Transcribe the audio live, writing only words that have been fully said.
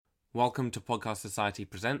Welcome to Podcast Society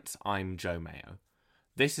Presents. I'm Joe Mayo.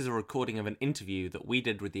 This is a recording of an interview that we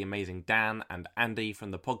did with the amazing Dan and Andy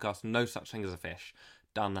from the podcast No Such Thing as a Fish,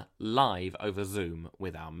 done live over Zoom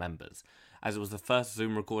with our members. As it was the first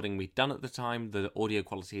Zoom recording we'd done at the time, the audio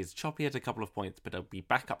quality is choppy at a couple of points, but it'll be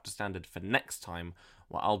back up to standard for next time,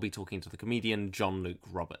 where I'll be talking to the comedian John Luke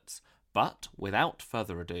Roberts. But without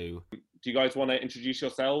further ado... Do you guys want to introduce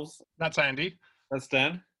yourselves? That's Andy. That's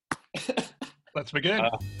Dan. Let's begin.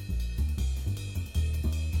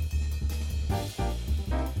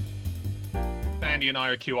 Andy and I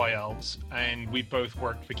are QI elves, and we've both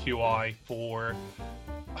worked for QI for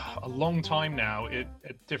a long time now at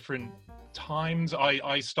different times.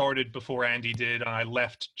 I started before Andy did, and I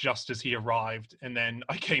left just as he arrived, and then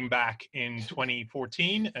I came back in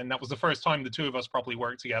 2014, and that was the first time the two of us properly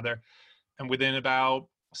worked together. And within about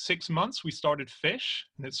 6 months, we started Fish,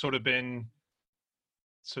 and it's sort of been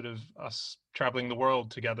us traveling the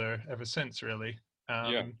world together ever since, really.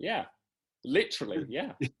 Yeah. Literally,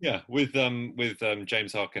 yeah. Yeah, with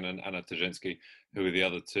James Harkin and Anna Tjinski, who are the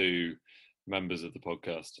other two members of the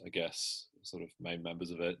podcast, I guess, sort of main members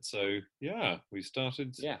of it. So, yeah, we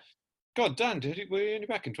started... Yeah. God, Dan, were you only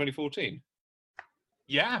back in 2014?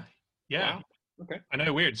 Yeah. Wow. Okay. I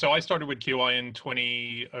know, weird. So I started with QI in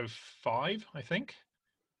 2005, I think.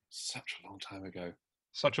 Such a long time ago.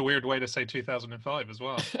 Such a weird way to say 2005 as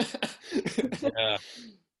well. Yeah.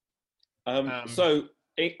 So,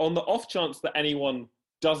 on the off chance that anyone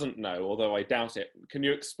doesn't know, although I doubt it, can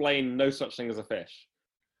you explain No Such Thing as a Fish?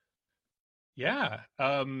 Yeah.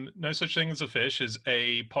 No Such Thing as a Fish is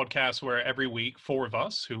a podcast where every week, four of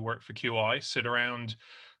us who work for QI sit around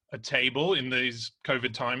a table in these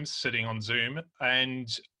COVID times, sitting on Zoom, and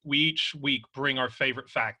we each week bring our favorite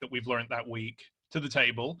fact that we've learned that week to the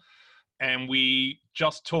table, and we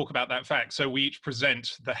just talk about that fact. So we each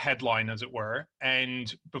present the headline, as it were,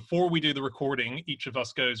 and before we do the recording, each of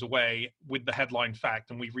us goes away with the headline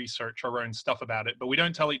fact, and we research our own stuff about it, but we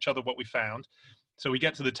don't tell each other what we found. So we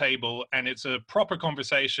get to the table, and it's a proper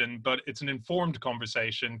conversation, but it's an informed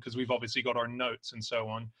conversation because we've obviously got our notes and so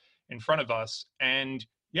on in front of us. And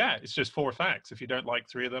yeah, it's just four facts. If you don't like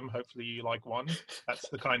three of them, hopefully you like one. That's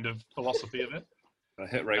the kind of philosophy of it. A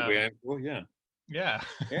hit rate we aim for, yeah. Yeah.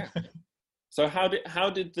 Yeah. So how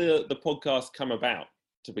did the podcast come about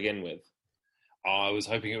to begin with? I was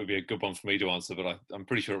hoping it would be a good one for me to answer, but I'm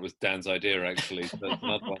pretty sure it was Dan's idea, actually. So that's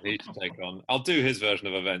another one he should take on. I'll do his version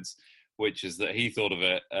of events, which is that he thought of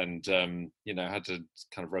it and, had to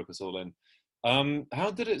kind of rope us all in.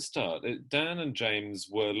 How did it start? Dan and James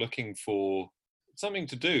were looking for something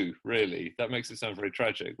to do, really. That makes it sound very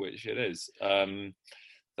tragic, which it is.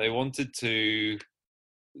 They wanted to...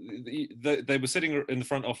 They were sitting in the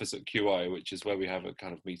front office at QI, which is where we have a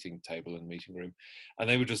kind of meeting table and meeting room, and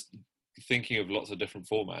they were just thinking of lots of different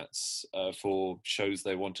formats for shows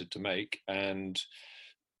they wanted to make, and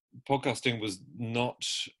podcasting was not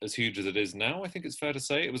as huge as it is now. I think it's fair to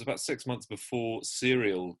say it was about 6 months before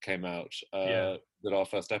Serial came out that our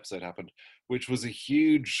first episode happened, which was a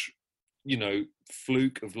huge,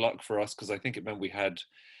 fluke of luck for us, because I think it meant we had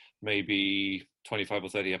maybe 25 or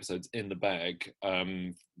 30 episodes in the bag,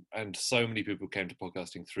 and so many people came to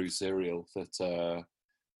podcasting through Serial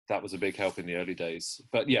that was a big help in the early days.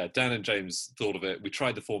 But yeah, Dan and James thought of it. We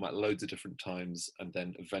tried the format loads of different times, and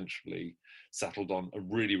then eventually settled on a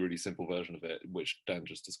really, really simple version of it, which Dan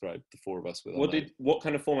just described, the four of us with. What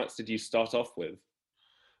kind of formats did you start off with?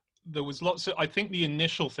 There was lots of... I think the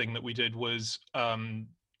initial thing that we did was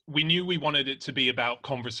we knew we wanted it to be about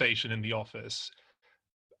conversation in the office.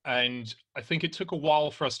 And I think it took a while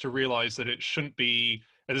for us to realize that it shouldn't be,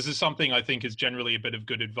 and this is something I think is generally a bit of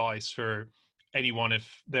good advice for anyone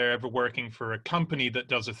if they're ever working for a company that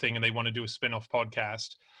does a thing and they want to do a spin-off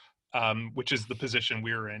podcast, which is the position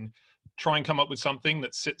we're in. Try and come up with something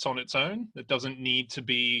that sits on its own, that doesn't need to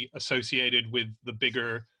be associated with the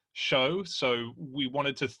bigger show. So we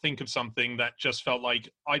wanted to think of something that just felt like,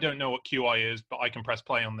 I don't know what QI is, but I can press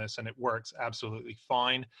play on this and it works absolutely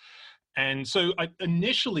fine. And so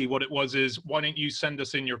initially what it was is, why don't you send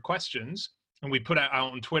us in your questions? And we put it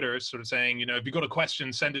out on Twitter sort of saying, if you've got a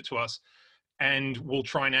question, send it to us and we'll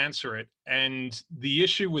try and answer it. And the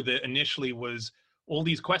issue with it initially was all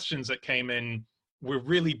these questions that came in were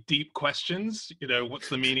really deep questions. What's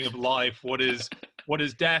the meaning of life? What is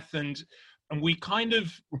death? And we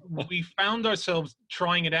found ourselves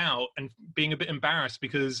trying it out and being a bit embarrassed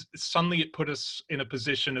because suddenly it put us in a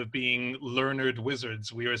position of being learned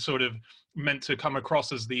wizards. We were sort of meant to come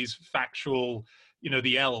across as these factual,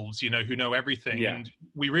 the elves, who know everything. Yeah. And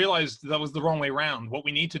we realized that was the wrong way around. What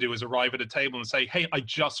we need to do is arrive at a table and say, hey, I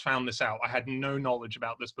just found this out. I had no knowledge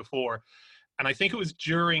about this before. And I think it was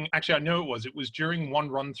during, actually, I know it was during one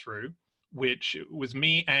run through, which was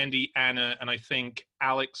me, Andy, Anna, and I think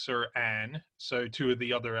Alex or Anne. So two of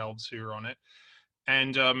the other elves who were on it.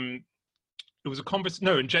 And it was a conversation.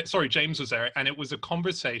 No, sorry, James was there. And it was a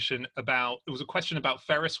conversation about, it was a question about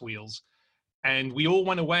Ferris wheels. And we all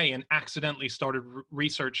went away and accidentally started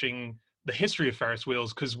researching the history of Ferris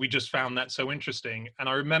wheels because we just found that so interesting. And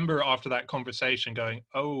I remember after that conversation going,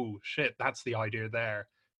 oh shit, that's the idea there.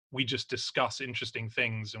 We just discuss interesting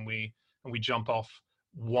things and we jump off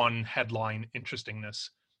one headline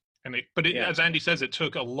interestingness. As Andy says, it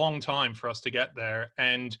took a long time for us to get there.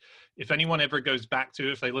 And if anyone ever goes back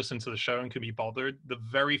to, if they listen to the show and could be bothered, the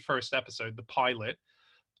very first episode, the pilot,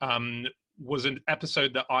 was an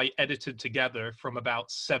episode that I edited together from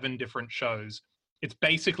about 7 different shows. It's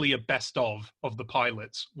basically a best of the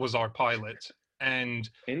pilots was our pilot. And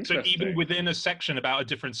so even within a section about a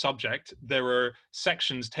different subject, there were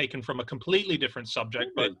sections taken from a completely different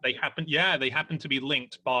subject, but they happen to be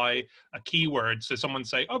linked by a keyword. So someone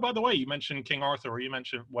say, oh, by the way, you mentioned King Arthur or you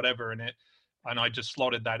mentioned whatever in it. And I just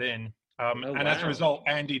slotted that in. As a result,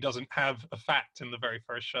 Andy doesn't have a fact in the very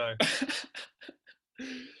first show.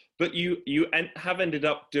 But you have ended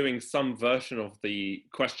up doing some version of the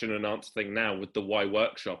question and answer thing now with the Why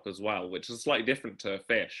Workshop as well, which is slightly different to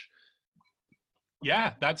Fish.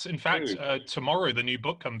 Yeah, that's in fact tomorrow the new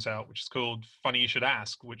book comes out, which is called Funny You Should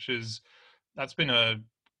Ask, that's been a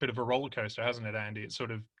bit of a roller coaster, hasn't it, Andy? It's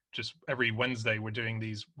sort of just every Wednesday we're doing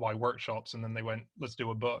these Why Workshops, and then they went, let's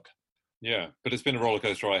do a book. Yeah, but it's been a roller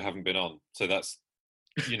coaster I haven't been on. So that's,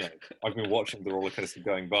 I've been watching the roller coaster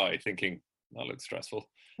going by thinking, that looks stressful.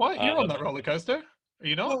 What? You're on that roller coaster? Are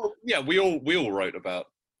you not? Well, yeah, we all wrote about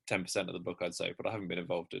 10% of the book, I'd say, but I haven't been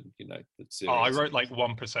involved in, the series. Oh, I wrote like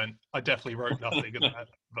 1%. I definitely wrote nothing in that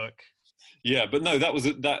book. Yeah, but no, that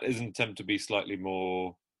is an attempt to be slightly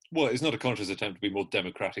more. Well, it's not a conscious attempt to be more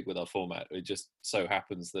democratic with our format. It just so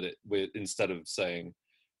happens that we're instead of saying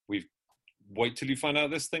wait till you find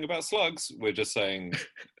out this thing about slugs, we're just saying,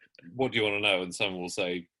 what do you want to know? And someone will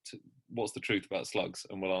say, what's the truth about slugs?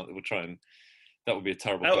 And we'll try and. That would be a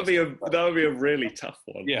terrible. That would be a really tough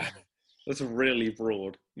one. Yeah. That's really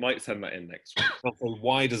broad. Might send that in next week.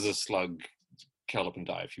 Why does a slug curl up and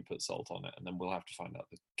die if you put salt on it? And then we'll have to find out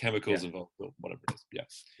the chemicals involved, or whatever it is. Yeah.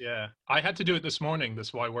 Yeah. I had to do it this morning,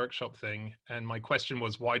 this Why Workshop thing. And my question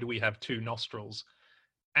was, why do we have 2 nostrils?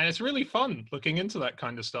 And it's really fun looking into that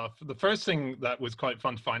kind of stuff. The first thing that was quite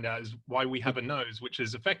fun to find out is why we have a nose, which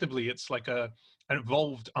is effectively, it's like an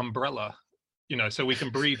evolved umbrella, so we can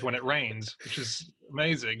breathe when it rains, which is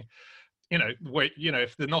amazing.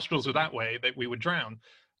 If the nostrils were that way, that we would drown.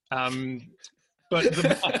 But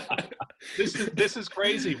this is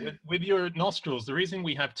crazy. With your nostrils, the reason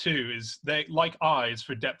we have 2 is they, like eyes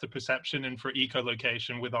for depth of perception and for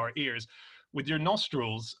echolocation with our ears. With your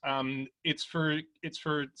nostrils, it's for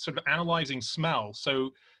sort of analyzing smell.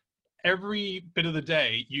 So every bit of the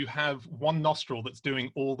day, you have one nostril that's doing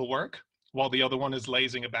all the work while the other one is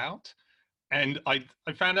lazing about. And I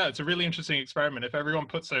found out it's a really interesting experiment. If everyone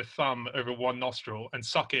puts their thumb over one nostril and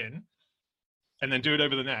suck in, and then do it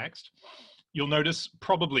over the next, you'll notice,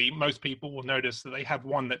 probably most people will notice that they have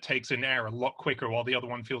one that takes in air a lot quicker while the other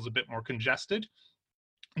one feels a bit more congested.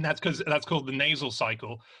 And that's because that's called the nasal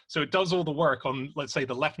cycle. So it does all the work on, let's say,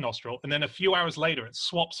 the left nostril, and then a few hours later it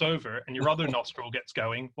swaps over and your other nostril gets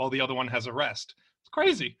going while the other one has a rest. It's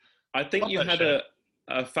crazy. I think you had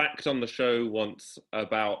a fact on the show once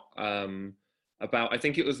about I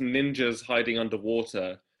think it was ninjas hiding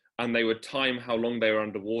underwater, and they would time how long they were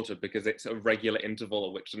underwater because it's a regular interval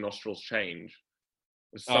at which the nostrils change.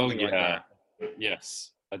 Something like that.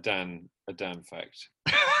 Yes, a Dan fact.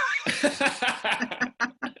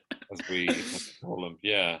 As we call them.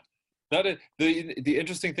 Yeah. That is, the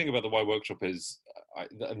interesting thing about the Why Workshop is,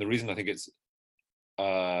 and the reason I think it's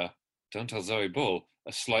Don't Tell Zoe Bull,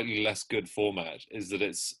 a slightly less good format, is that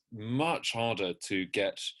it's much harder to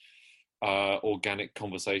get organic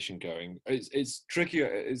conversation going. It's trickier.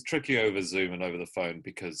 It's tricky over Zoom and over the phone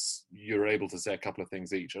because you're able to say a couple of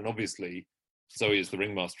things each, and obviously Zoe is the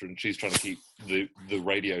ringmaster and she's trying to keep the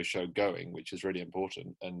radio show going, which is really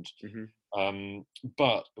important. And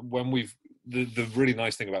but when the really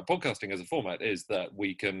nice thing about podcasting as a format is that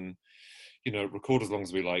we can, record as long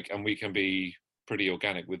as we like, and we can be pretty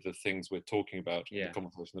organic with the things we're talking about, the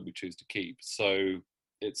conversation that we choose to keep. So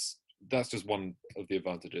that's just one of the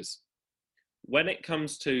advantages. When it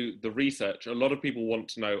comes to the research, a lot of people want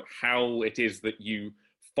to know how it is that you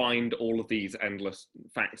find all of these endless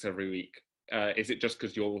facts every week. Is it just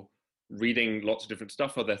because you're reading lots of different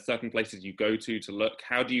stuff? Are there certain places you go to look?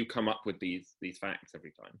 How do you come up with these facts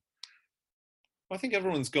every time? I think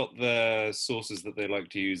everyone's got their sources that they like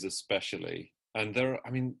to use, especially, and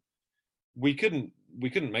we couldn't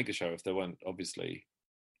make the show if there weren't obviously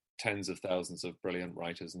tens of thousands of brilliant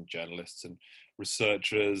writers and journalists and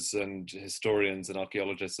researchers and historians and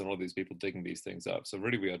archaeologists and all these people digging these things up. So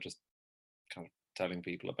really, we are just kind of telling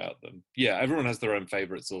people about them. Yeah, everyone has their own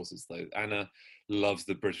favourite sources, though. Anna loves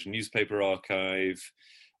the British Newspaper Archive.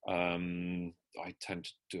 I tend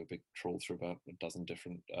to do a big trawl through about a dozen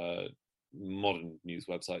different modern news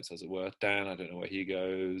websites, as it were. Dan, I don't know where he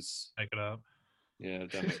goes. Make it up. Yeah,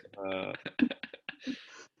 Dan.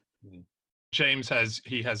 James has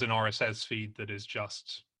an RSS feed that is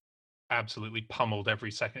just absolutely pummeled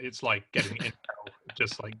every second. It's like getting intel,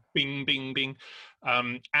 just like bing, bing, bing.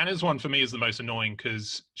 Anna's one for me is the most annoying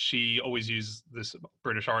because she always uses this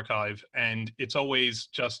British Archive, and it's always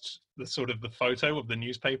just the sort of the photo of the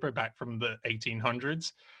newspaper back from the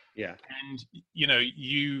 1800s. Yeah, and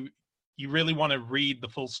you really want to read the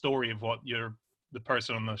full story of what the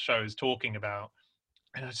person on the show is talking about.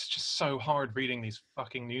 And it's just so hard reading these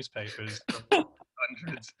fucking newspapers from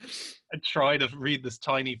hundreds. I try to read this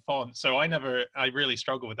tiny font. So I really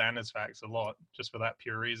struggle with Anna's Facts a lot, just for that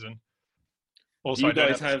pure reason. Also, do you I don't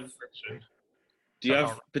guys have do you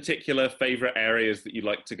have particular favorite areas that you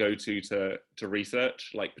like to go to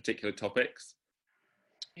research, like particular topics?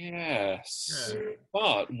 Yes. Yeah.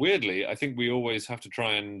 But weirdly, I think we always have to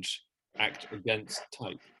try and act against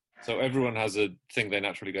type. So everyone has a thing they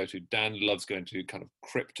naturally go to. Dan loves going to kind of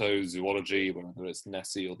cryptozoology, whether it's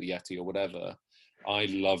Nessie or the Yeti or whatever. I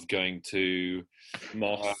love going to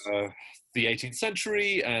moss, the 18th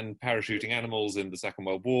century and parachuting animals in the Second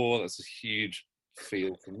World War. That's a huge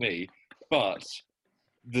field for me. But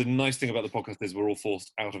the nice thing about the podcast is we're all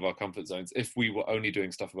forced out of our comfort zones. If we were only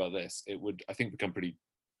doing stuff about this, it would, I think, become pretty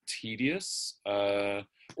tedious.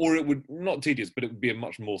 Or it would, not tedious, but it would be a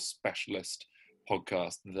much more specialist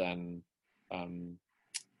podcast than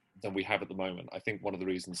we have at the moment. I think one of the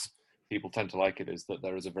reasons people tend to like it is that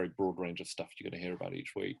there is a very broad range of stuff you're going to hear about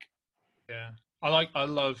each week. Yeah, I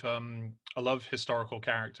love historical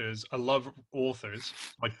characters. I love authors.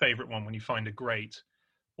 My favorite one, when you find a great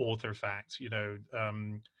author fact,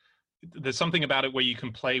 there's something about it where you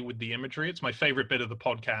can play with the imagery. It's my favorite bit of the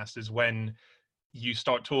podcast is when you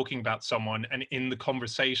start talking about someone, and in the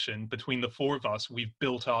conversation between the four of us, we've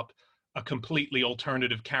built up a completely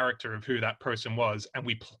alternative character of who that person was, and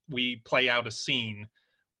we play out a scene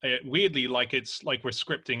weirdly like it's like we're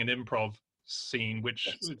scripting an improv scene, which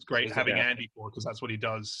is great having Andy for, because that's what he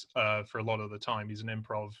does for a lot of the time. He's an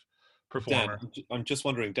improv performer. Dan, I'm just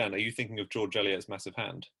wondering, Dan, are you thinking of George Eliot's Massive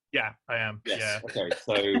Hand? Yeah, I am. Yes. Yeah. Okay,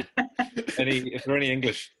 so if there are any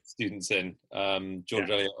English students in, George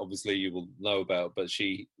Eliot, obviously you will know about, but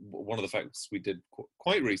one of the facts we did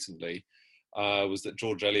quite recently was that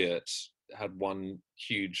George Eliot had one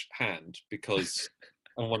huge hand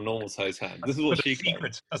and one normal size hand. This is what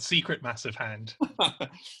a secret massive hand.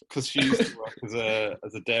 Because she used to work as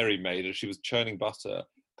a dairy maid, and she was churning butter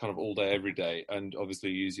kind of all day, every day, and obviously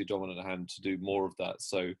you use your dominant hand to do more of that.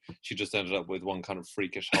 So she just ended up with one kind of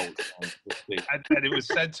freakish Hulk. and it was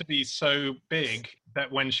said to be so big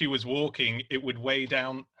that when she was walking, it would weigh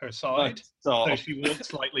down her side. So she walked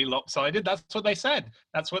slightly lopsided. That's what they said.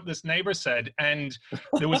 That's what this neighbor said. And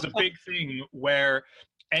there was a big thing where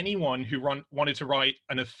anyone who wanted to write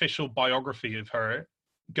an official biography of her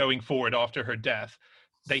going forward after her death,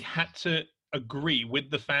 they had to agree with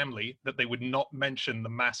the family that they would not mention the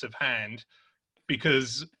massive hand,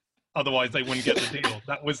 because otherwise they wouldn't get the deal.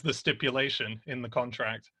 That was the stipulation in the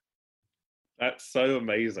contract. That's so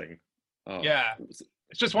amazing. Oh. Yeah, it's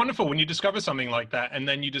just wonderful when you discover something like that, and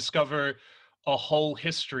then you discover a whole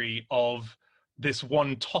history of this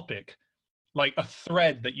one topic, like a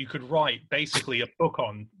thread that you could write basically a book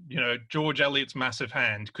on. George Eliot's Massive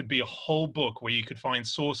Hand could be a whole book where you could find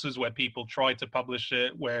sources where people tried to publish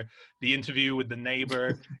it, where the interview with the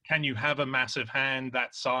neighbor, can you have a massive hand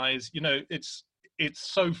that size? It's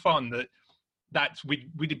so fun that we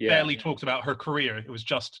barely talked about her career. It was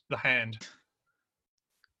just the hand.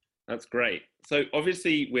 That's great. So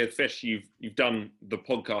obviously with Fish, you've done the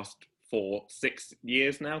podcast for 6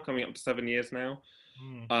 years now, coming up to 7 years now.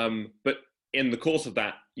 But in the course of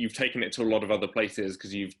that, you've taken it to a lot of other places,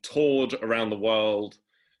 because you've toured around the world,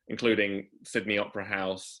 including Sydney Opera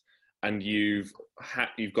House, and you've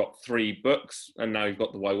got 3 books, and now you've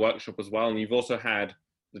got the Y Workshop as well, and you've also had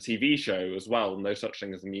the TV show as well, No Such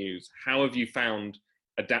Thing as the News. How have you found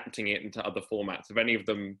adapting it into other formats? Have any of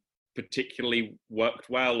them particularly worked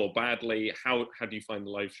well or badly? How do you find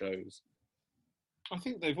the live shows? I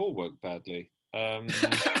think they've all worked badly.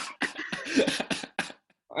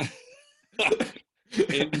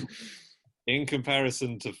 in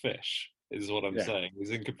comparison to Fish, is what I'm Yeah. saying. Is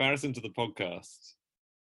in comparison to the podcast,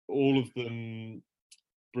 all of them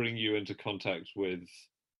bring you into contact with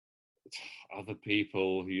other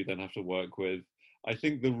people who you then have to work with. I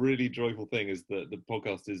think the really joyful thing is that the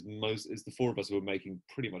podcast is the four of us who are making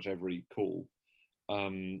pretty much every call,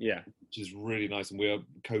 Yeah. which is really nice, and we are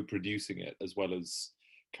co-producing it as well as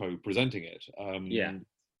co-presenting it. Yeah.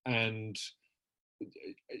 And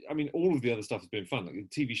I mean, all of the other stuff has been fun. Like the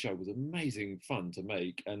TV show was amazing fun to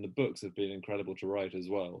make, and the books have been incredible to write as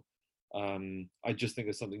well. I just think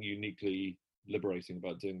there's something uniquely liberating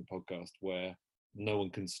about doing the podcast where no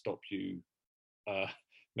one can stop you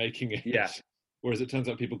making it. Yeah. Whereas it turns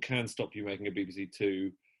out people can stop you making a BBC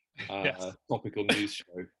Two Yes. topical news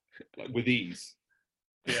show like with ease.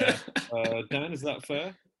 Yeah. Dan, is that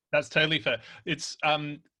fair? That's totally fair. It's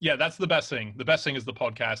yeah, that's the best thing. The best thing is the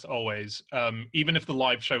podcast always. Even if the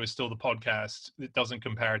live show is still the podcast, it doesn't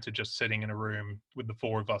compare to just sitting in a room with the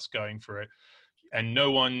four of us going for it. And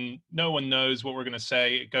no one knows what we're going to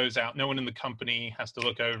say. It goes out. No one in the company has to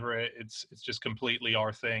look over it. It's just completely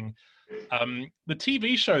our thing. The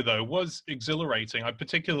TV show though was exhilarating. I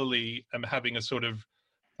particularly am having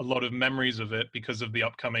a lot of memories of it because of the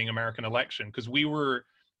upcoming American election, because we were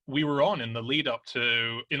on in the lead up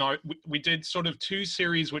to we did sort of two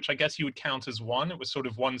series, which I guess you would count as one. It was sort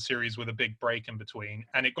of one series with a big break in between,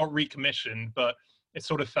 and it got recommissioned, but it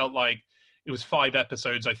sort of felt like it was 5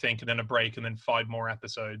 episodes, I think, and then a break, and then 5 more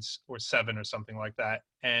episodes, or 7 or something like that.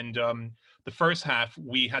 And the first half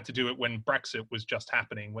we had to do it when Brexit was just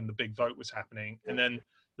happening, when the big vote was happening, and then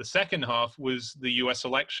the second half was the US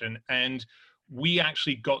election, and we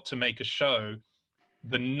actually got to make a show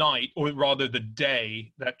the night, or rather the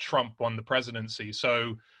day, that Trump won the presidency.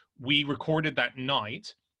 So we recorded that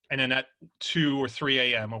night, and then at 2 or 3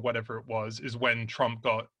 a.m. or whatever it was is when Trump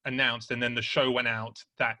got announced, and then the show went out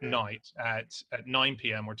that night at 9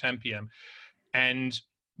 p.m. or 10 p.m. And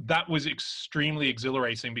that was extremely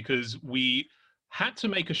exhilarating because we had to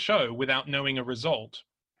make a show without knowing a result.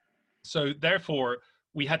 So therefore,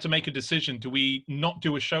 we had to make a decision. Do we not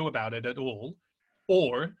do a show about it at all?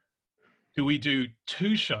 Or do we do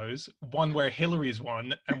 2 shows, one where Hillary's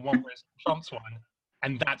won and one where Trump's won?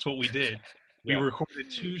 And that's what we did. We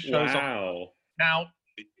recorded 2 shows. Wow. Now,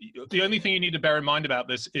 the only thing you need to bear in mind about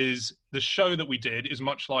this is the show that we did is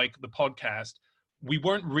much like the podcast. We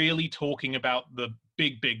weren't really talking about the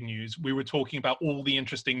big news. We were talking about all the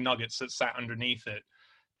interesting nuggets that sat underneath it.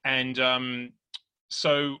 And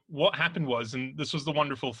so what happened was, and this was the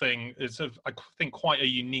wonderful thing, I think quite a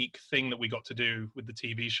unique thing that we got to do with the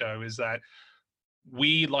TV show, is that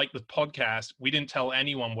we, like the podcast, we didn't tell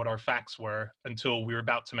anyone what our facts were until we were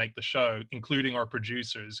about to make the show, including our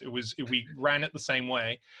producers. We ran it the same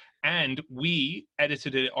way, and we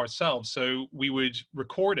edited it ourselves. So we would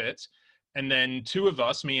record it, and then 2 of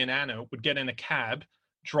us, me and Anna, would get in a cab,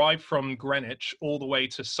 drive from Greenwich all the way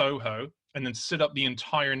to Soho, and then sit up the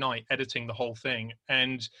entire night editing the whole thing.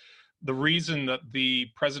 And the reason that the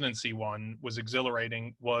presidency one was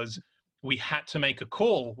exhilarating was we had to make a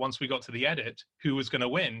call once we got to the edit who was going to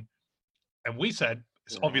win. And we said,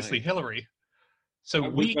 it's obviously Hillary. So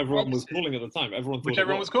which everyone was calling at the time. Everyone thought which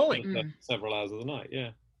everyone was calling. Several hours of the night,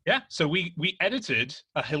 yeah. Yeah, so we edited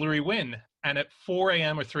a Hillary win. And at 4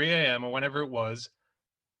 a.m. or 3 a.m. or whenever it was,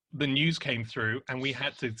 the news came through, and we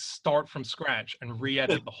had to start from scratch and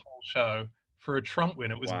re-edit the whole show for a Trump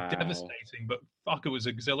win. It was devastating, but fuck, it was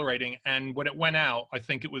exhilarating. And when it went out, I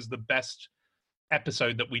think it was the best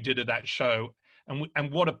episode that we did of that show.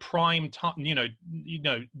 And what a prime time,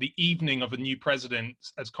 the evening of a new president,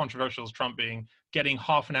 as controversial as Trump being, getting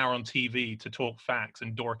half an hour on TV to talk facts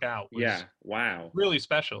and dork out was really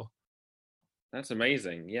special. That's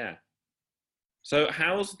amazing. Yeah. So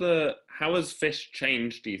how has Fish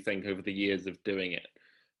changed, do you think, over the years of doing it?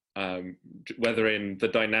 Whether in the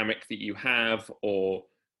dynamic that you have or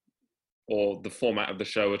the format of the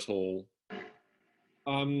show at all?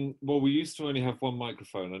 Well, we used to only have 1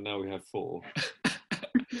 microphone, and now we have 4.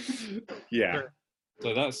 Yeah.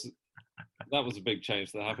 So that was a big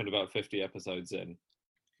change that happened about 50 episodes in.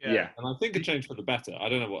 Yeah. And I think it changed for the better. I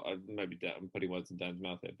don't know what, maybe I'm putting words in Dan's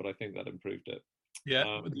mouth here, but I think that improved it.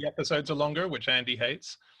 Yeah, the episodes are longer, which Andy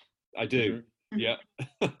hates. I do, yeah.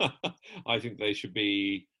 I think they should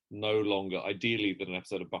be no longer, ideally, than an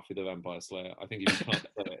episode of Buffy the Vampire Slayer. I think if you can't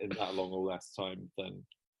say it in that long or less time, then,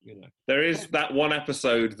 There is that one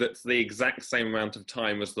episode that's the exact same amount of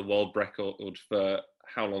time as the world record for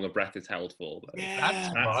how long a breath is held for. Though.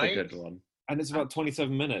 Yeah, that's a good one. And it's about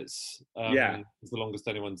 27 minutes. It's the longest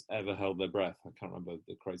anyone's ever held their breath. I can't remember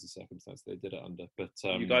the crazy circumstance they did it under. But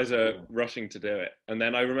you guys are rushing to do it. And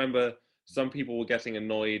then I remember some people were getting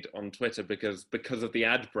annoyed on Twitter because of the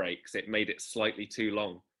ad breaks, it made it slightly too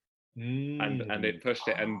long, and it pushed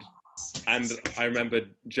it. And I remember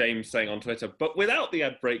James saying on Twitter, but without the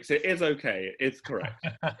ad breaks, it is okay. It's correct.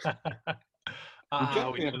 We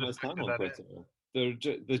generally have a nice time on Twitter.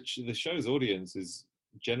 The show's audience is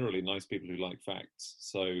generally nice people who like facts.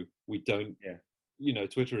 So we don't, you know,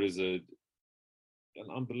 Twitter is an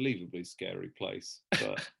unbelievably scary place,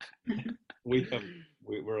 but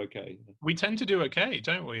we're okay. We tend to do okay,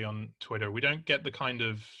 don't we, on Twitter? We don't get the kind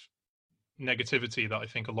of negativity that I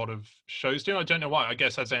think a lot of shows do. I don't know why. I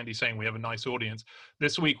guess, as Andy's saying, we have a nice audience.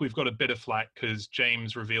 This week we've got a bit of flack because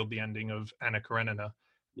James revealed the ending of Anna Karenina.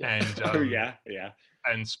 And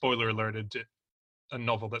and spoiler alert, a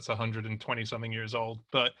novel that's 120 something years old,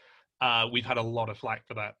 but we've had a lot of flack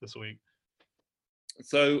for that this week.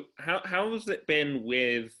 So how has it been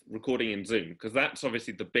with recording in Zoom? Because that's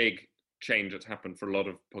obviously the big change that's happened for a lot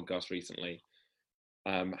of podcasts recently.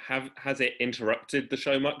 Has it interrupted the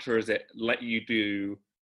show much, or has it let you do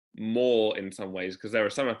more in some ways? Because there are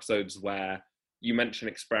some episodes where you mention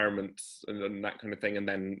experiments and that kind of thing, and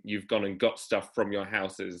then you've gone and got stuff from your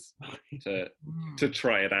houses to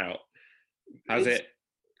try it out. How's it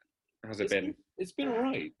been? It's been all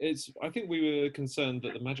right. I think we were concerned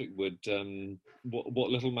that the magic would, what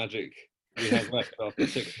little magic we have left after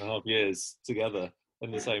 6.5 years together in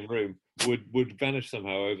the same room, would vanish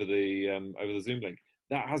somehow over the Zoom link.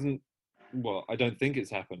 That hasn't. Well, I don't think it's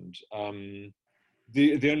happened.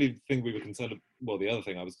 The only thing we were concerned, the other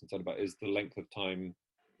thing I was concerned about is the length of time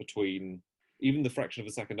between, even the fraction of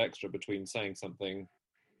a second extra between saying something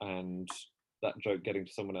and that joke getting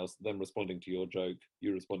to someone else, them responding to your joke,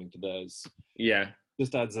 you responding to theirs. Yeah.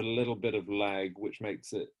 Just adds a little bit of lag, which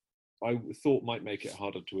makes it, I thought might make it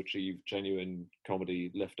harder to achieve genuine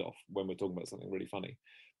comedy liftoff when we're talking about something really funny.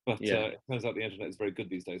 But it turns out the internet is very good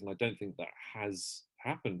these days, and I don't think that has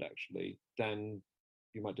happened actually. Dan,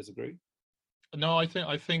 you might disagree. No, I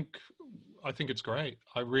think it's great.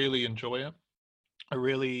 I really enjoy it. I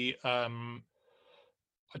really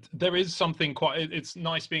there is something quite. It's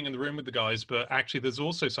nice being in the room with the guys, but actually, there's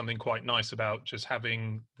also something quite nice about just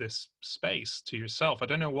having this space to yourself. I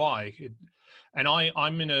don't know why. And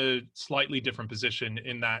I'm in a slightly different position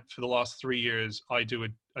in that for the last 3 years, I do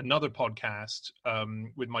another podcast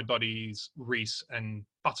with my buddies Reese and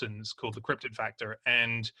Buttons called The Cryptid Factor.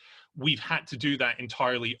 And we've had to do that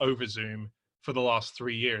entirely over Zoom for the last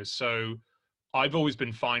 3 years. So I've always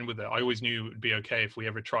been fine with it. I always knew it would be okay if we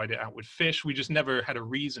ever tried it out with Fish. We just never had a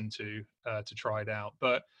reason to try it out.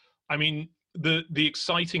 But I mean, the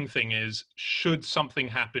exciting thing is, should something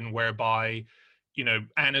happen whereby, you know,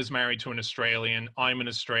 Anna's married to an Australian, I'm an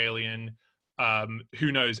Australian,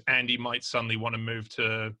 who knows, Andy might suddenly want to move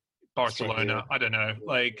to Barcelona. I don't know.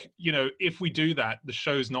 Like, you know, if we do that, the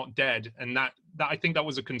show's not dead. And that I think that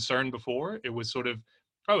was a concern before. It was sort of,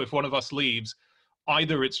 if one of us leaves,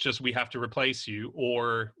 either it's just we have to replace you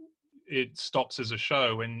or it stops as a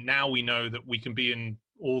show. And now we know that we can be in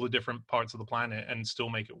all the different parts of the planet and still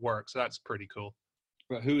make it work. So that's pretty cool.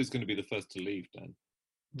 But who is going to be the first to leave, Dan?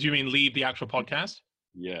 Do you mean leave the actual podcast?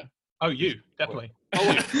 Yeah. Oh, you, definitely.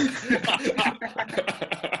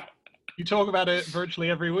 You talk about it virtually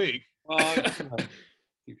every week.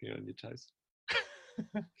 Keep you on your toes.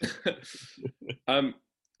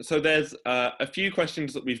 So there's a few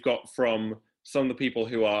questions that we've got from some of the people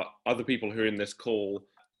who are other people who are in this call.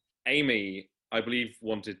 Amy, I believe,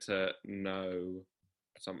 wanted to know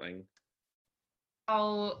something.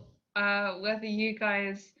 Whether you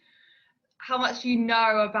guys, how much you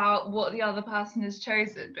know about what the other person has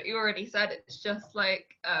chosen, but you already said it's just like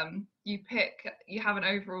you have an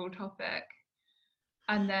overall topic,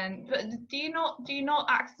 and then, but do you not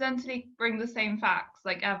accidentally bring the same facts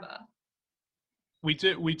like ever? We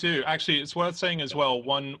do. Actually, it's worth saying as well,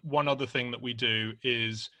 one other thing that we do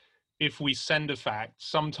is if we send a fact,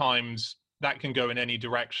 sometimes that can go in any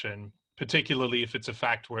direction, particularly if it's a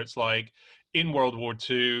fact where it's like, in World War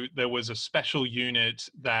II, there was a special unit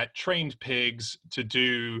that trained pigs to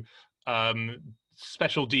do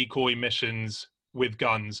special decoy missions with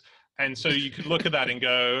guns. And so you could look at that and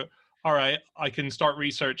go, all right, I can start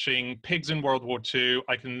researching pigs in World War II.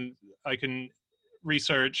 I can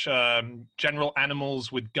research general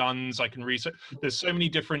animals with guns. I can research. There's so many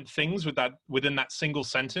different things within that single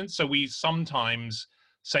sentence. So we sometimes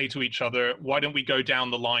say to each other, why don't we go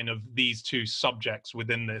down the line of these two subjects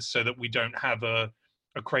within this so that we don't have a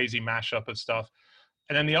crazy mashup of stuff.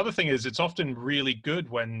 And then the other thing is, it's often really good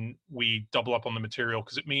when we double up on the material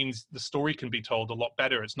because it means the story can be told a lot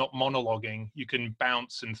better. It's not monologuing. You can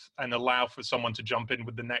bounce and allow for someone to jump in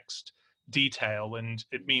with the next detail, and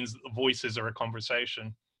it means that the voices are a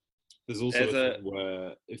conversation. There's also There's a a thing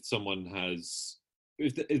where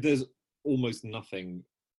if there's almost nothing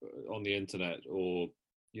on the internet, or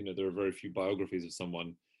there are very few biographies of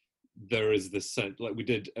someone, there is this sense, like we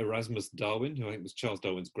did Erasmus Darwin, who I think was Charles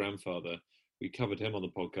Darwin's grandfather. We covered him on the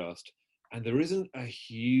podcast, and there isn't a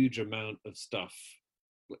huge amount of stuff,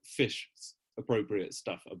 like fish appropriate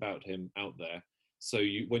stuff about him out there. So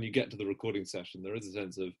when you get to the recording session, there is a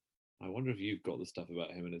sense of, I wonder if you've got the stuff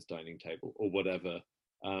about him in his dining table or whatever.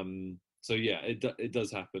 So yeah, it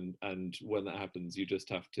does happen, and when that happens, you just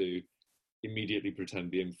have to immediately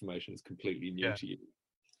pretend the information is completely new to you.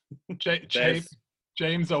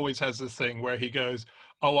 James always has this thing where he goes,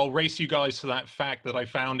 "Oh, I'll race you guys to that fact that I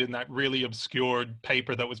found in that really obscure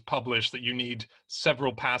paper that was published that you need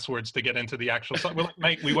several passwords to get into the actual site." Well,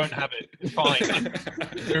 mate, we won't have it. It's fine.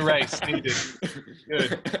 No race needed.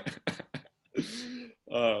 Good.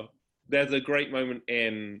 There's a great moment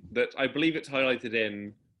in that. I believe it's highlighted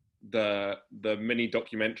in the mini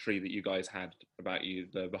documentary that you guys had about you,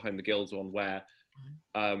 the Behind the Gills one, where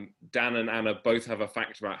Dan and Anna both have a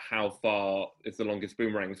fact about how far is the longest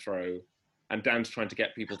boomerang throw, and Dan's trying to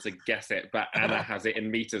get people to guess it, but Anna has it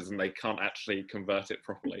in meters and they can't actually convert it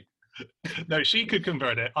properly. No, she could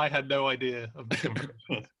convert it. I had no idea of the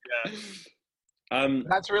conversion. Yeah.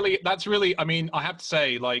 That's really, I mean, I have to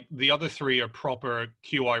say, like, the other three are proper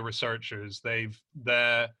QI researchers.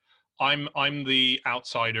 I'm the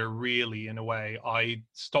outsider, really, in a way. I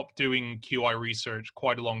stopped doing QI research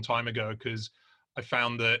quite a long time ago because I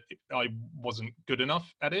found that I wasn't good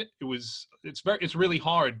enough at it. It's really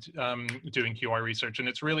hard doing QI research, and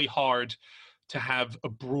it's really hard to have a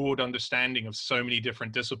broad understanding of so many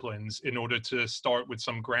different disciplines in order to start with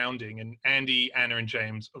some grounding. And Andy, Anna, and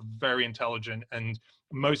James are very intelligent, and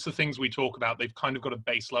most of the things we talk about, they've kind of got a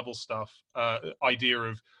base level stuff, idea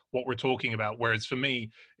of what we're talking about. Whereas for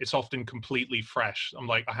me, it's often completely fresh. I'm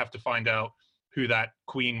like, I have to find out who that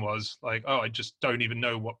queen was. Like, oh, I just don't even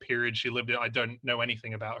know what period she lived in. I don't know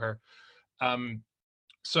anything about her.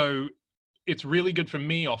 So it's really good for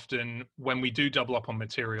me often when we do double up on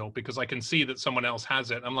material, because I can see that someone else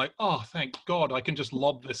has it. I'm like, oh, thank God, I can just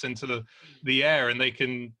lob this into the air and they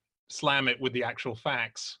can slam it with the actual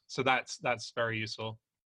facts. So that's very useful.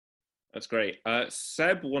 That's great.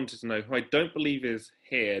 Seb wanted to know, who I don't believe is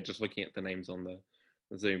here, just looking at the names on the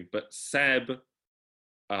Zoom, but Seb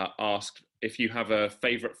asked if you have a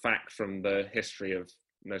favourite fact from the history of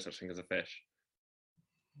No Such Thing as a Fish.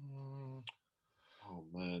 Oh,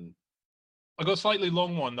 man. I got a slightly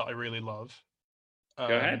long one that I really love. Go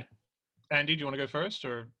ahead. Andy, do you want to go first?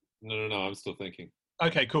 Or No, I'm still thinking.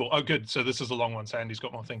 Okay, cool. Oh, good. So this is a long one, so Andy's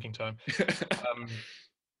got more thinking time.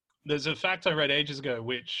 There's a fact I read ages ago,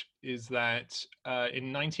 which is that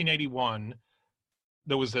in 1981,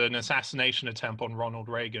 there was an assassination attempt on Ronald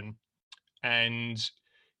Reagan. And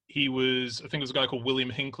I think it was a guy called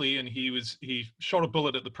William Hinckley, and he shot a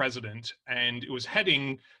bullet at the president, and it was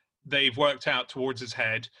heading, they've worked out, towards his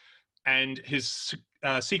head. And his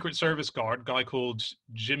Secret Service guard, guy called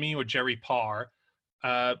Jimmy or Jerry Parr,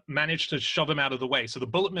 managed to shove him out of the way. So the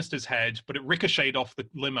bullet missed his head, but it ricocheted off the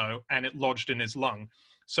limo and it lodged in his lung.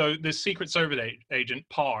 So this Secret Service agent,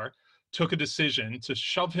 Parr, took a decision to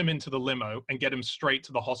shove him into the limo and get him straight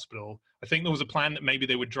to the hospital. I think there was a plan that maybe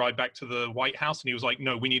they would drive back to the White House, and he was like,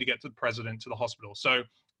 no, we need to get the president to the hospital. So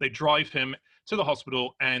they drive him to the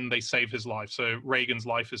hospital and they save his life. So Reagan's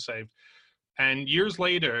life is saved. And years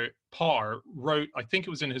later, Parr wrote, I think it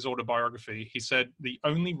was in his autobiography, he said the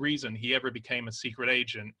only reason he ever became a secret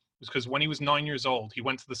agent was because when he was 9 years old, he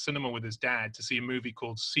went to the cinema with his dad to see a movie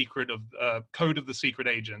called Code of the Secret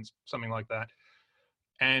Agents, something like that.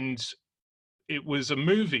 And it was a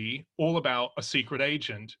movie all about a secret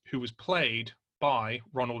agent who was played by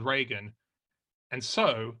Ronald Reagan. And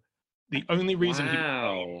so the only reason he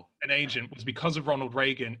became an agent was because of Ronald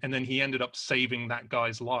Reagan, and then he ended up saving that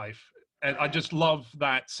guy's life. And I just love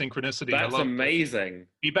that synchronicity. That's amazing.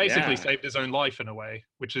 He basically saved his own life in a way,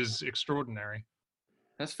 which is extraordinary.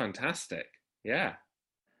 That's fantastic. Yeah.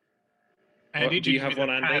 Andy, do you have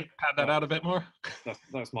one, Andy? Pad that out a bit more.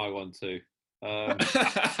 That's my one too.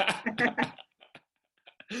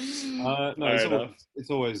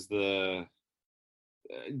 It's always the.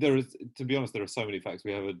 To be honest, there are so many facts.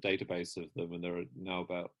 We have a database of them, and there are now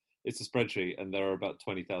it's a spreadsheet, and there are about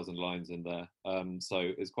 20,000 lines in there. So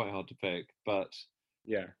it's quite hard to pick. But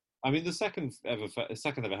yeah, I mean, the second ever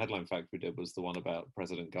headline fact we did was the one about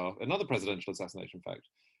another presidential assassination fact,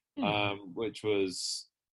 which was,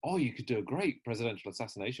 you could do a great presidential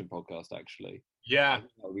assassination podcast, actually. Yeah,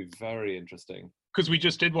 that would be very interesting. Because we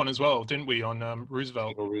just did one as well, didn't we, on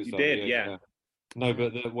Roosevelt? You did, yeah. No,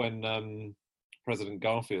 but when President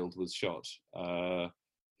Garfield was shot,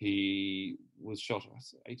 he was shot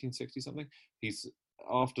 1860 something. He's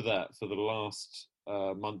after that, for the last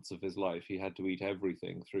months of his life, he had to eat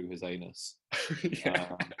everything through his anus.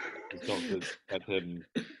 Yeah. His doctors fed him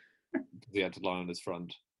because he had to lie on his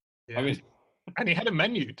front. Yeah. I mean, and he had a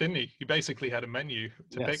menu, didn't he? He basically had a menu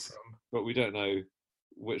to pick yes, from. but we don't know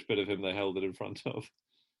which bit of him they held it in front of.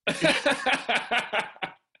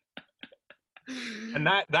 And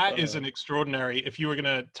that is an extraordinary. If you were going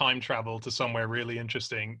to time travel to somewhere really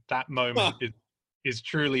interesting, that moment is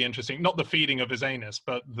truly interesting. Not the feeding of his anus,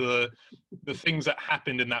 but the things that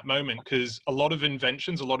happened in that moment. Because a lot of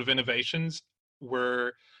inventions, a lot of innovations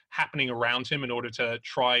were happening around him in order to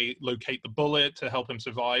try locate the bullet to help him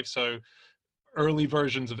survive. So early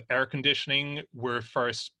versions of air conditioning were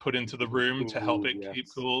first put into the room to help it keep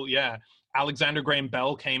cool. Yeah, Alexander Graham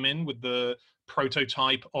Bell came in with the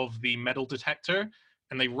prototype of the metal detector,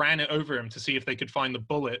 and they ran it over him to see if they could find the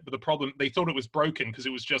bullet. But the problem, they thought it was broken because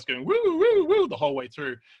it was just going woo, woo, woo the whole way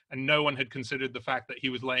through. And no one had considered the fact that he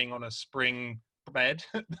was laying on a spring bed,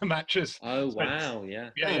 the mattress. Oh, wow, yeah.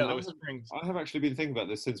 Yeah, there were springs. I have actually been thinking about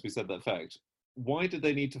this since we said that fact. Why did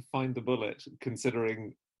they need to find the bullet,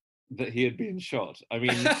 considering that he had been shot? I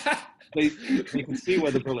mean, they could see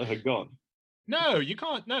where the bullet had gone. No, you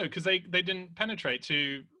can't. No, because they didn't penetrate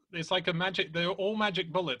to. It's like a magic. They're all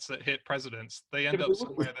magic bullets that hit presidents. They end up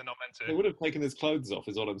somewhere they're not meant to. They would have taken his clothes off,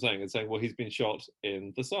 is what I'm saying, and saying, well, he's been shot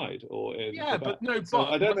in the side or in the back. But no. So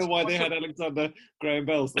I don't know why they had Alexander Graham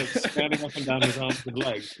Bell like standing up and down his arms and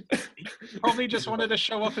legs. He probably just wanted to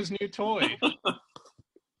show off his new toy.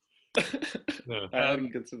 No. I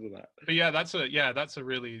hadn't considered that. But that's a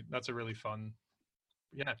really fun.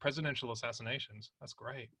 Yeah, presidential assassinations. That's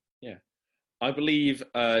great. Yeah. I believe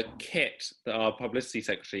Kit, our publicity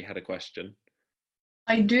secretary, had a question.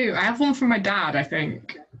 I do. I have one from my dad, I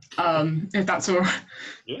think. If that's all right.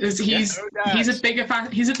 He's a bigger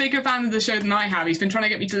fan. He's a bigger fan of the show than I have. He's been trying to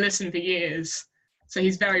get me to listen for years. So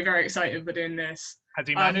he's very, very excited for doing this. Has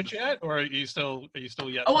he managed yet, or are you still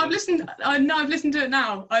yet? Oh, I've listened. No, I've listened to it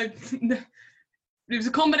now. It was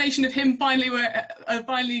a combination of him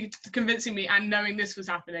finally convincing me and knowing this was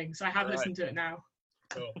happening. So I have listened to it now.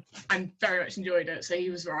 Cool. And very much enjoyed it. So he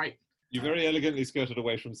was right. You very elegantly skirted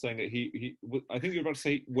away from saying that he I think you were about to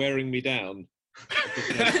say wearing me down.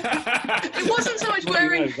 It wasn't so much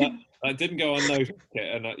wearing. That didn't go unnoticed,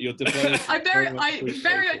 and you're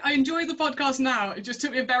I enjoy the podcast now. It just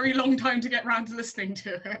took me a very long time to get around to listening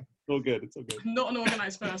to it. It's all good. It's all good. I'm not an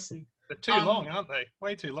organised person. They're too long, aren't they?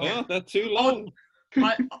 Way too long. Yeah, they're too long.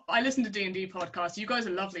 I listen to D&D podcasts. You guys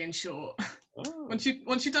are lovely and short. Oh. Once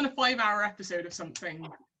you've done a 5-hour episode of something,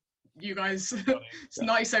 you guys, it's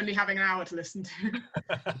nice only having an hour to listen to.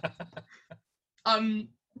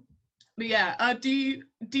 But yeah, do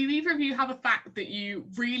either of you have a fact that you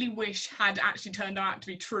really wish had actually turned out to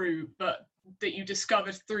be true, but that you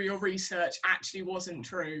discovered through your research actually wasn't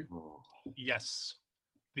true? Yes.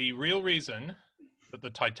 The real reason that the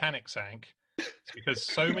Titanic sank is because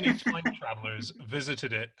so many time travelers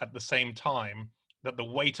visited it at the same time that the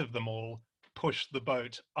weight of them all pushed the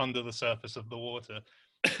boat under the surface of the water.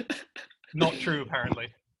 Not true, apparently.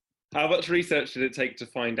 How much research did it take to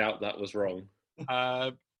find out that was wrong?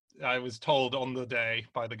 I was told on the day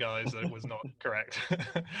by the guys that it was not correct.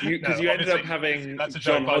 Because you ended up having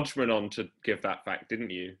John Hodgman on to give that fact, didn't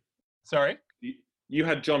you? Sorry? You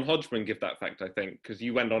had John Hodgman give that fact, I think, because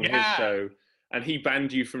you went on his show and he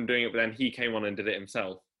banned you from doing it, but then he came on and did it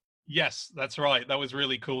himself. Yes, that's right. That was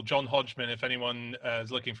really cool. John Hodgman, if anyone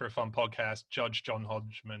is looking for a fun podcast, Judge John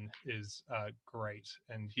Hodgman is great.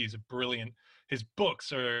 And he's a brilliant, his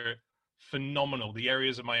books are phenomenal. The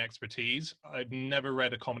areas of my expertise, I've never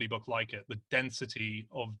read a comedy book like it. The density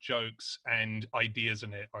of jokes and ideas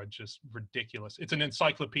in it are just ridiculous. It's an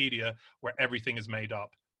encyclopedia where everything is made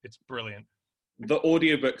up. It's brilliant. The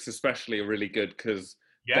audiobooks especially are really good because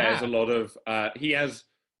there's a lot of, he has,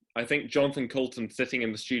 I think, Jonathan Coulton sitting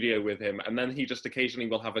in the studio with him, and then he just occasionally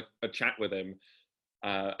will have a chat with him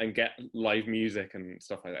and get live music and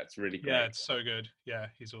stuff like that. It's really great. Yeah, it's so good. Yeah,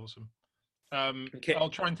 he's awesome. I'll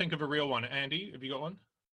try and think of a real one. Andy, have you got one?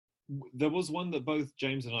 There was one that both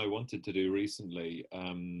James and I wanted to do recently,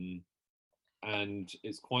 and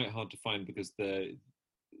it's quite hard to find because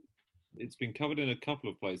it's been covered in a couple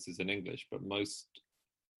of places in English, but most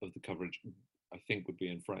of the coverage, I think, would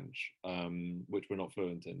be in French, which we're not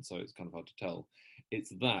fluent in, so it's kind of hard to tell.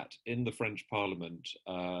 It's that in the French Parliament,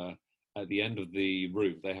 at the end of the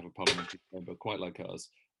room, they have a parliamentary chamber quite like ours.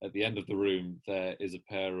 At the end of the room, there is a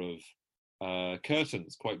pair of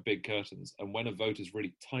curtains, quite big curtains, and when a vote is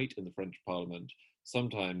really tight in the French Parliament,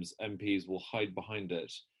 sometimes MPs will hide behind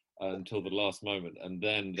it until the last moment, and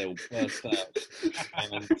then they'll burst out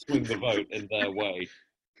and swing the vote in their way.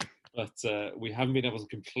 But we haven't been able to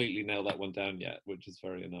completely nail that one down yet, which is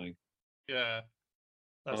very annoying. Yeah,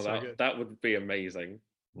 that's that, so good. That would be amazing.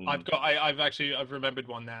 I've remembered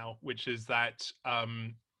one now, which is that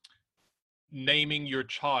naming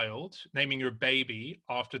your baby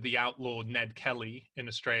after the outlaw Ned Kelly in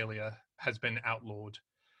Australia has been outlawed,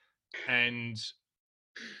 and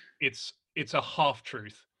it's a half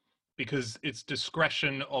truth, because it's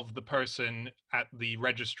discretion of the person at the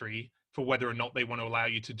registry for whether or not they want to allow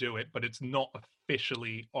you to do it, but it's not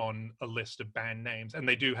officially on a list of banned names, and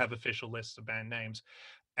they do have official lists of banned names.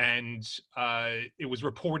 And it was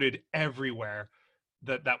reported everywhere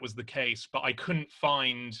that was the case, but I couldn't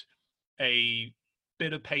find a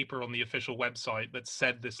bit of paper on the official website that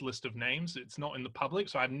said this list of names. It's not in the public,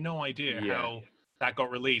 so I have no idea how that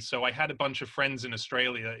got released. So I had a bunch of friends in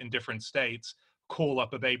Australia in different states call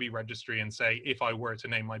up a baby registry and say, if I were to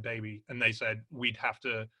name my baby, and they said we'd have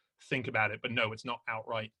to think about it, but no, it's not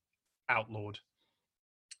outright outlawed.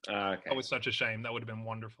 Okay. That was such a shame. That would have been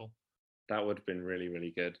wonderful. That would have been really,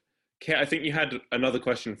 really good. Kit, I think you had another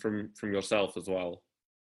question from yourself as well.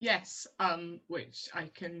 Yes, which I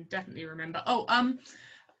can definitely remember.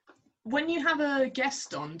 When you have a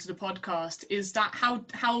guest on to the podcast, is that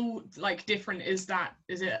how like different is that?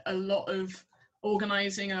 Is it a lot of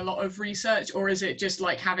organizing and a lot of research, or is it just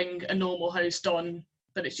like having a normal host on,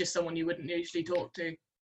 but it's just someone you wouldn't usually talk to?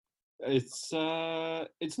 It's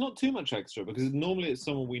not too much extra, because normally it's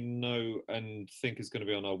someone we know and think is going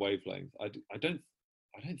to be on our wavelength. I don't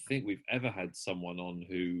think we've ever had someone on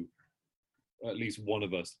who at least one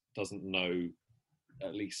of us doesn't know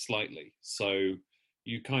at least slightly. So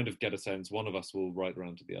you kind of get a sense. One of us will write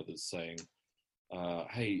around to the others saying,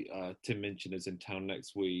 hey, Tim Minchin is in town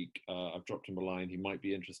next week. I've dropped him a line. He might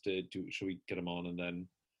be interested. Should we get him on? And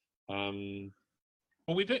then...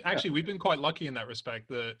 Well, we've been quite lucky in that respect,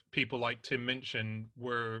 that people like Tim Minchin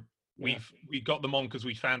we got them on because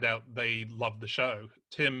we found out they loved the show.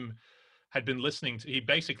 Tim had been he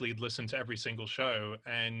basically listened to every single show,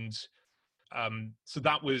 and so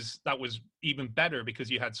that was even better, because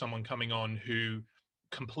you had someone coming on who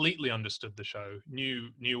completely understood the show,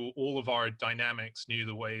 knew all of our dynamics, knew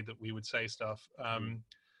the way that we would say stuff.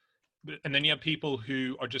 And then you have people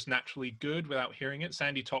who are just naturally good without hearing it.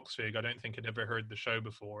 Sandy Toksvig, I don't think had ever heard the show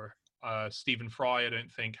before. Stephen Fry, I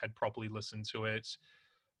don't think had properly listened to it.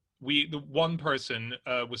 The one person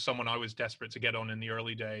was someone I was desperate to get on in the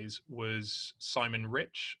early days, was Simon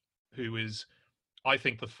Rich, who is, I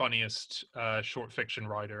think, the funniest short fiction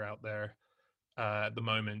writer out there at the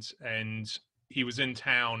moment. And he was in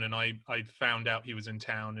town, and I found out he was in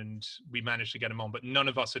town, and we managed to get him on, but none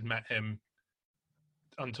of us had met him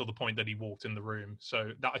until the point that he walked in the room.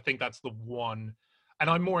 So I think that's the one, and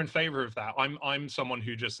I'm more in favor of that. I'm someone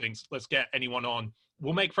who just thinks, let's get anyone on,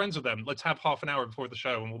 we'll make friends with them, let's have half an hour before the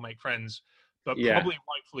show and we'll make friends. But probably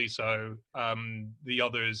rightfully so, the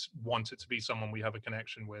others want it to be someone we have a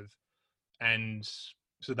connection with, and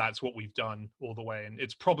so that's what we've done all the way. And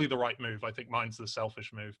it's probably the right move. I think mine's the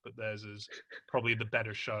selfish move, but theirs is probably the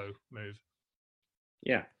better show move.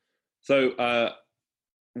 Yeah. So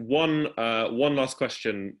one last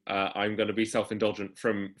question. I'm going to be self-indulgent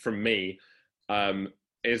from me.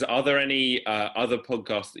 Are there any other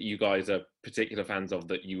podcasts that you guys are particular fans of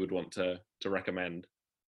that you would want to recommend?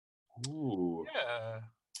 Ooh. Yeah.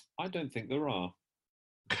 I don't think there are.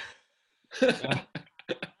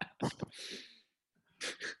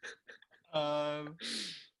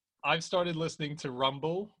 I've started listening to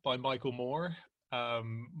Rumble by Michael Moore.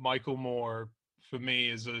 Michael Moore, for me,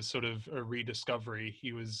 is a sort of a rediscovery.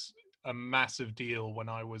 He was a massive deal when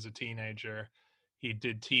I was a teenager. He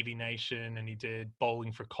did TV Nation, and he did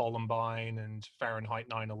Bowling for Columbine and Fahrenheit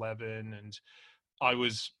 9/11. And I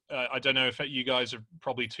was, I don't know if you guys are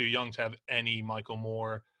probably too young to have any Michael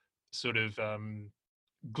Moore sort of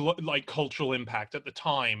like cultural impact. At the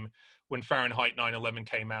time when Fahrenheit 9/11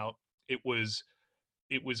 came out, it was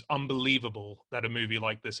unbelievable that a movie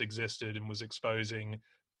like this existed and was exposing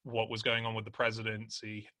what was going on with the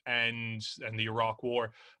presidency and the Iraq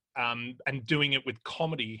War, and doing it with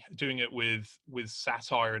comedy, doing it with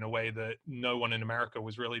satire in a way that no one in America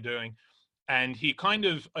was really doing. And he kind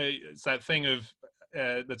of, it's that thing of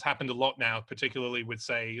that's happened a lot now, particularly with,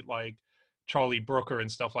 say, like Charlie Brooker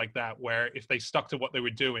and stuff like that, where if they stuck to what they were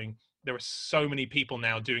doing, there were so many people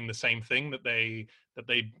now doing the same thing that they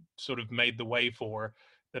sort of made the way for,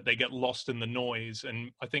 that they get lost in the noise.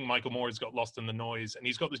 And I think Michael Moore has got lost in the noise, and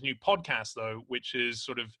he's got this new podcast though, which is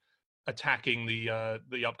sort of attacking the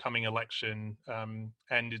upcoming election,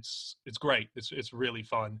 and it's great. It's really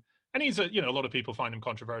fun. And he's a lot of people find him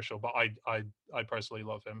controversial, but I personally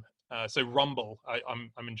love him. So Rumble,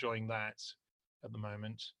 I'm enjoying that at the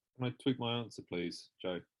moment. Can I tweak my answer, please,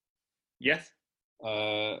 Joe? Yes.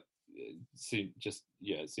 It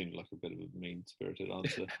seemed like a bit of a mean-spirited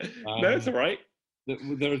answer. No, it's all right.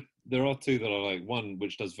 There are two that I like. One,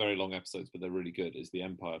 which does very long episodes, but they're really good, is the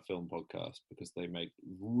Empire Film Podcast, because they make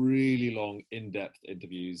really long, in-depth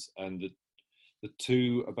interviews. And the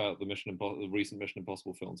two about the recent Mission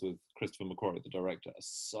Impossible films with Christopher McQuarrie, the director, are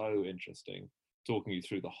so interesting, talking you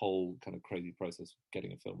through the whole kind of crazy process of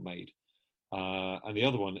getting a film made. And the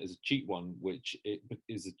other one is a cheap one, which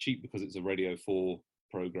is a cheap because it's a Radio 4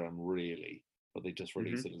 program, really, but they just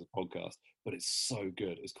released it as a podcast. But it's so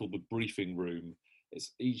good. It's called The Briefing Room.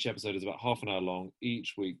 Each episode is about half an hour long.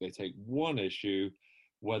 Each week they take one issue,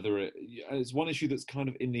 it's one issue that's kind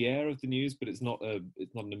of in the air of the news, but it's not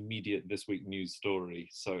an immediate this week news story.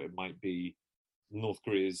 So it might be North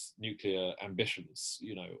Korea's nuclear ambitions,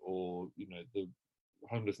 or the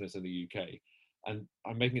homelessness in the UK. And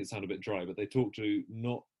I'm making it sound a bit dry, but they talk to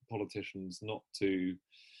not politicians, not to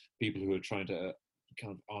people who are trying to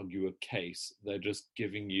kind of argue a case. They're just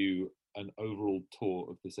giving you an overall tour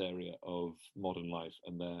of this area of modern life,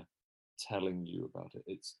 and they're telling you about it.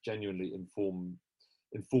 It's genuinely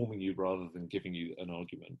informing you rather than giving you an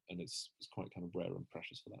argument, and it's quite kind of rare and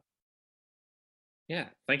precious for that. Yeah,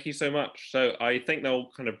 thank you so much. So I think they'll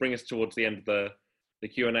kind of bring us towards the end of the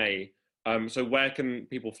Q&A. So where can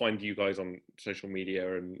people find you guys on social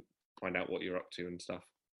media and find out what you're up to and stuff?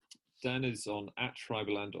 Dan is on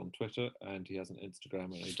 @Schreiberland on Twitter, and he has an Instagram,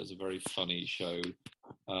 and he does a very funny show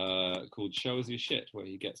called Show Us Your Shit, where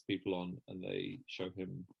he gets people on and they show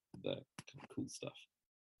him their kind of cool stuff.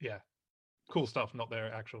 Yeah, cool stuff, not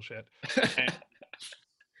their actual shit.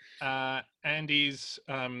 And Andy's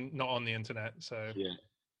not on the internet, so yeah,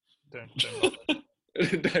 don't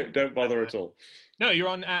bother at all. No, you're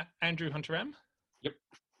on @AndrewHunterM. Yep.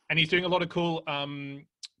 And he's doing a lot of cool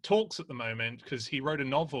talks at the moment, because he wrote a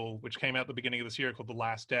novel which came out at the beginning of this year called The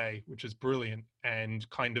Last Day, which is brilliant and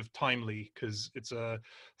kind of timely, because it's a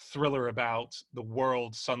thriller about the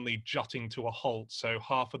world suddenly jutting to a halt. So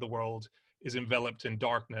half of the world is enveloped in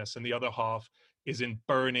darkness and the other half is in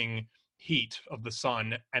burning heat of the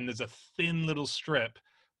sun, and there's a thin little strip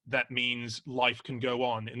that means life can go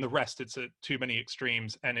on. In the rest, it's at too many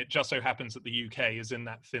extremes, and it just so happens that the UK is in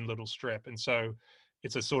that thin little strip. And so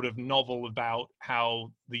it's a sort of novel about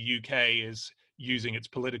how the UK is using its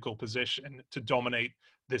political position to dominate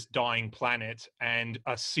this dying planet, and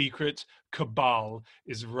a secret cabal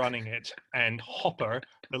is running it. And Hopper,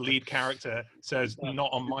 the lead character, says,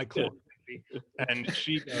 "Not on my clock." And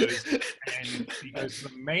she goes to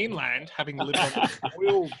the mainland, having lived on an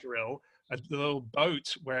oil drill, a little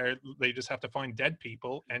boat where they just have to find dead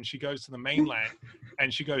people, and she goes to the mainland,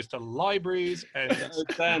 and she goes to libraries, and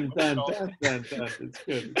Dan, it's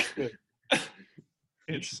good.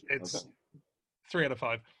 It's 3 out of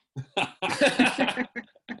 5.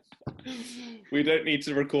 We don't need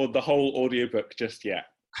to record the whole audiobook just yet.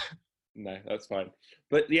 No, that's fine.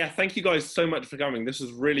 But yeah, thank you guys so much for coming. This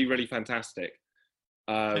was really, really fantastic.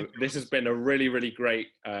 This has been a really, really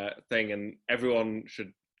great thing, and everyone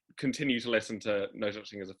should continue to listen to No Such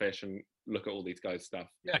Thing as a Fish and look at all these guys'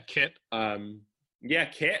 stuff. Yeah, Kit. Yeah,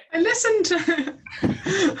 Kit. I listened to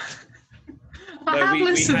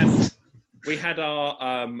listened. We had our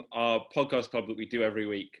podcast club that we do every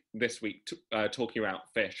week this week, talking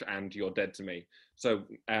about fish and You're Dead to Me. So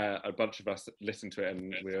a bunch of us listened to it,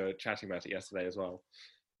 and we were chatting about it yesterday as well.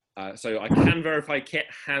 So I can verify Kit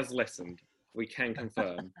has listened. We can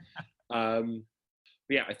confirm. But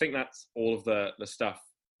yeah, I think that's all of the stuff.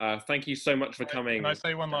 Thank you so much for coming. Can I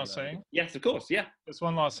say one last thing? Yes, of course. Yeah. Just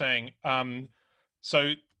one last thing.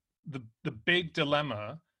 So the big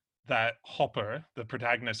dilemma that Hopper, the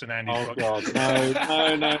protagonist in Andy's book, no. that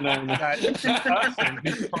person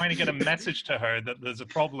who's trying to get a message to her that there's a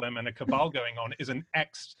problem and a cabal going on is an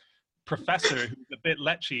ex-professor who's a bit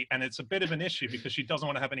lechy, and it's a bit of an issue because she doesn't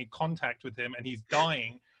want to have any contact with him, and he's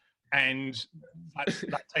dying, and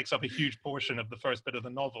that takes up a huge portion of the first bit of the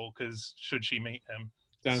novel, because should she meet him?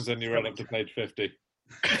 Dan's only read up to page 50.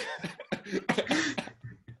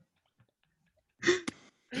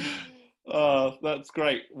 Oh, that's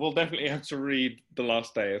great. We'll definitely have to read The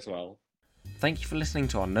Last Day as well. Thank you for listening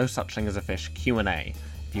to our No Such Thing as a Fish Q&A.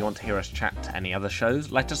 If you want to hear us chat to any other shows,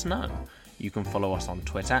 let us know. You can follow us on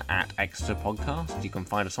Twitter @ExeterPodcast. You can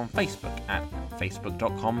find us on Facebook at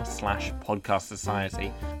facebook.com/Podcast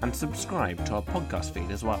Society, and subscribe to our podcast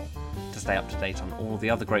feed as well to stay up to date on all the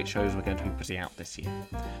other great shows we're going to be putting out this year.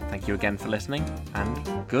 Thank you again for listening,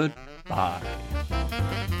 and goodbye.